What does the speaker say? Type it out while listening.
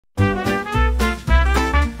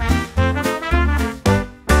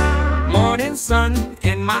sun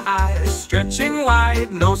in my eyes, stretching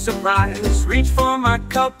wide, no surprise. Reach for my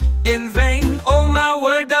cup in vain. Oh my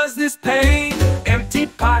word, does this pain? Empty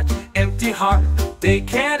pot, empty heart, they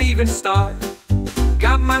can't even start.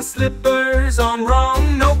 Got my slippers on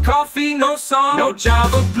wrong. No coffee, no song, no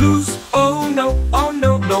Java blues. Oh no,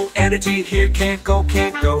 no energy here, can't go,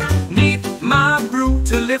 can't go. Need my brew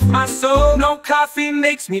to lift my soul. No coffee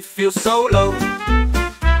makes me feel so low.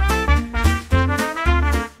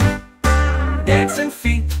 Dancing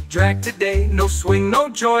feet drag today, no swing, no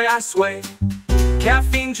joy, I sway.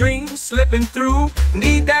 Caffeine dreams slipping through,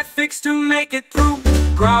 need that fix to make it through.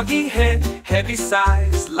 Groggy head, heavy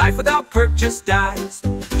sighs, life without perk just dies.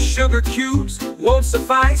 Sugar cubes won't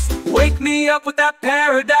suffice, wake me up with that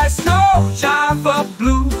paradise. No Java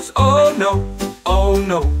blues, oh no, oh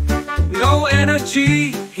no. No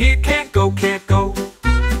energy, here can't go, can't go.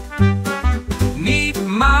 Need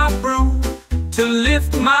my brew to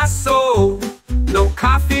lift my soul. No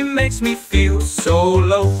coffee makes me feel so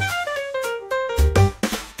low.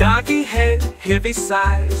 Doggy head, heavy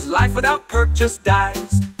sighs, life without perk just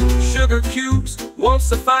dies. Sugar cubes won't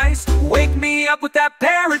suffice, wake me up with that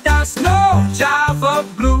paradise. No Java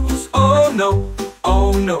blues, oh no,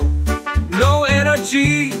 oh no. No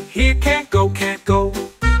energy, here can't go, can't go.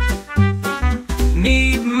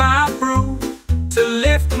 Need my brew to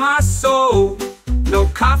lift my soul. No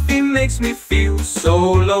coffee makes me feel so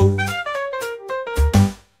low.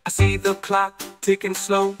 I see the clock ticking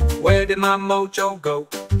slow, where did my mojo go?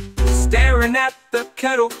 Staring at the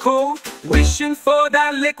kettle cold, wishing for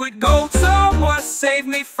that liquid gold. Someone save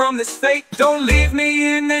me from this fate, don't leave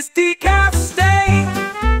me in this decaf state.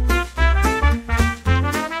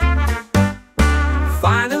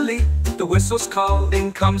 Finally, the whistle's called,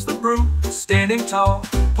 in comes the brew, standing tall.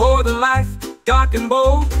 Pour the life, dark and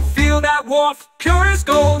bold, feel that warmth, pure as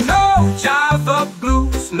gold. No Java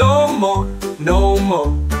blues, no more, no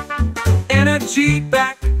more. Energy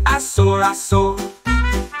back, I soar, I soar.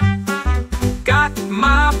 Got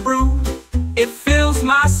my brew, it fills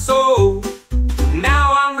my soul.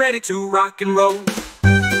 Now I'm ready to rock and roll.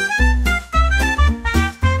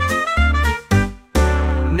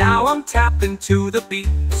 Now I'm tapping to the beat,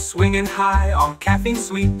 swinging high on caffeine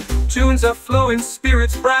sweet. Tunes are flowing,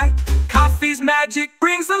 spirits bright. Coffee's magic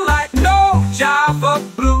brings the light. No Java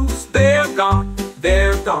blues, they're gone,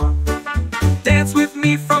 they're gone. Dance with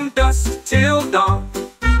me from dusk till dawn.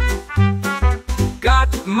 Got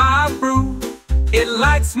my brew, it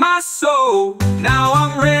lights my soul. Now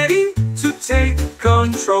I'm ready to take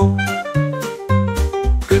control.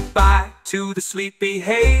 Goodbye to the sleepy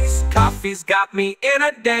haze, coffee's got me in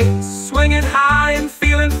a daze. Swinging high and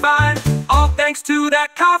feeling fine, all thanks to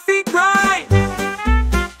that coffee grind.